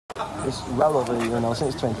It's relevant,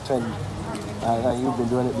 since 2020. And you've been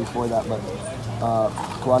doing it before that, but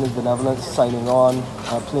Kiwanis Benevolence signing on,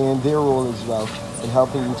 playing their role as well in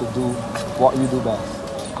helping you to do what you do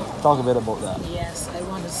best. Talk a bit about that. Yes, I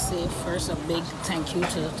want to say first a big thank you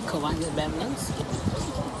to Kiwanis Benevolence.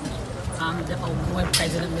 The outgoing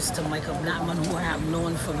president, Mr. Michael Blackman, who I have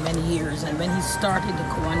known for many years. And when he started the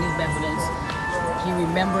Kiwanis Benevolence, he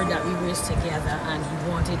remembered that we were together and he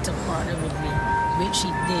wanted to partner with me, which he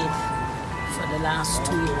did for the last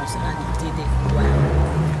 2 years, and he did it well.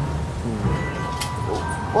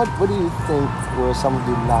 What do you think were some of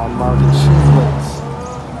the landmark achievements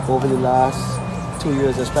over the last 2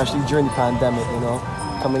 years, especially during the pandemic,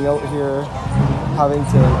 coming out here, having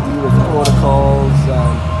to deal with protocols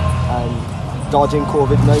and dodging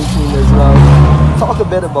COVID-19 as well? Talk a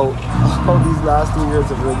bit about how these last 2 years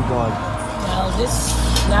have really gone. Well, this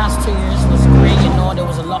last 2 years was great, there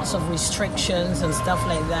was lots of restrictions and stuff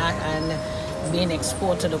like that, and being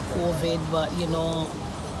exposed to the COVID, but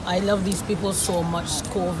I love these people so much.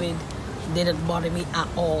 COVID didn't bother me at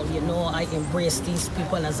all. I embraced these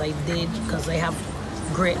people as I did because I have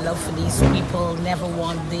great love for these people. Never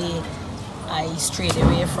one day I strayed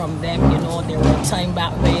away from them. There were a time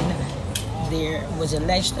back when there was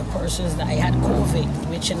alleged persons that I had COVID,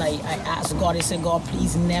 which I asked God, I said, God,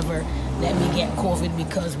 please never let me get COVID,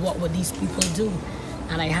 because what would these people do?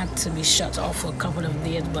 And I had to be shut off for a couple of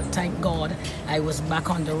days, but thank God I was back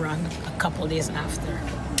on the run a couple of days after.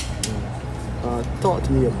 Talk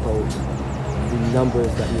to me about the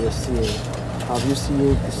numbers that you're seeing. Have you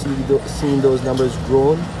seen those numbers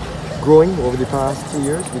growing over the past 2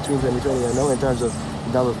 years, between 2020 and now, in terms of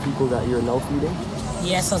the number of people that you're now feeding?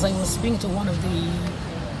 Yes, as I was speaking to one of the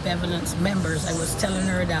benevolence members, I was telling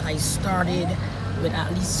her that I started with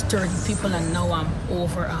at least 30 people and now I'm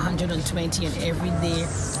over 120, and every day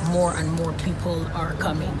more and more people are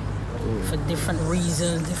coming for different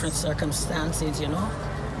reasons, different circumstances,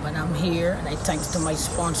 But I'm here, and I thanks to my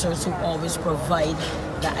sponsors who always provide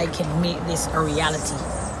that I can make this a reality.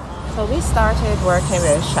 So we started working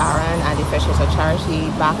with Sharon and the Fishes of Charity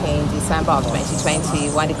back in December of 2020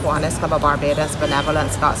 when the Kiwanis Club of Barbados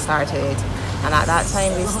Benevolence got started. And at that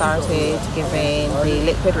time we started giving the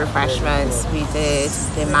liquid refreshments, we did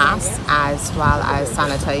the masks as well as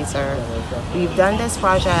sanitizer. We've done this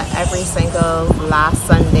project every single last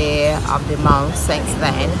Sunday of the month since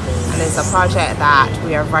then, and it's a project that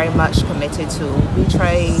we are very much committed to. We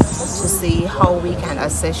try to see how we can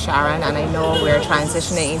assist Sharon, and I know we're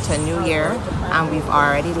transitioning into a new year and we've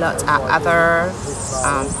already looked at other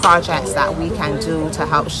projects that we can do to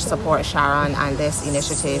help support Sharon and this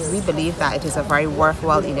initiative. We believe that it is a very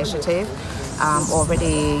worthwhile initiative. Over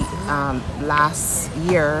the last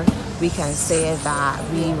year, we can say that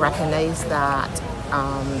we recognize that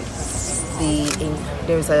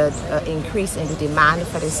there's an increase in the demand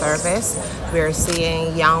for the service. We're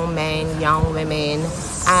seeing young men, young women,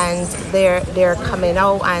 and they're coming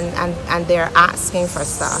out and they're asking for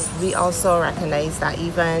stuff. We also recognize that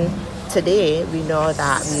even today, we know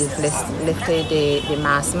that we've lifted the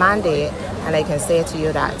mask mandate, and I can say to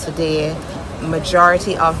you that today,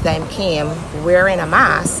 majority of them came wearing a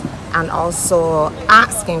mask and also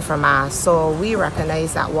asking for masks. So we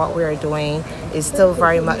recognize that what we're doing is still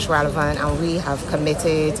very much relevant, and we have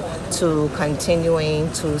committed to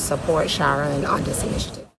continuing to support Sharon on this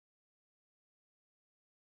initiative.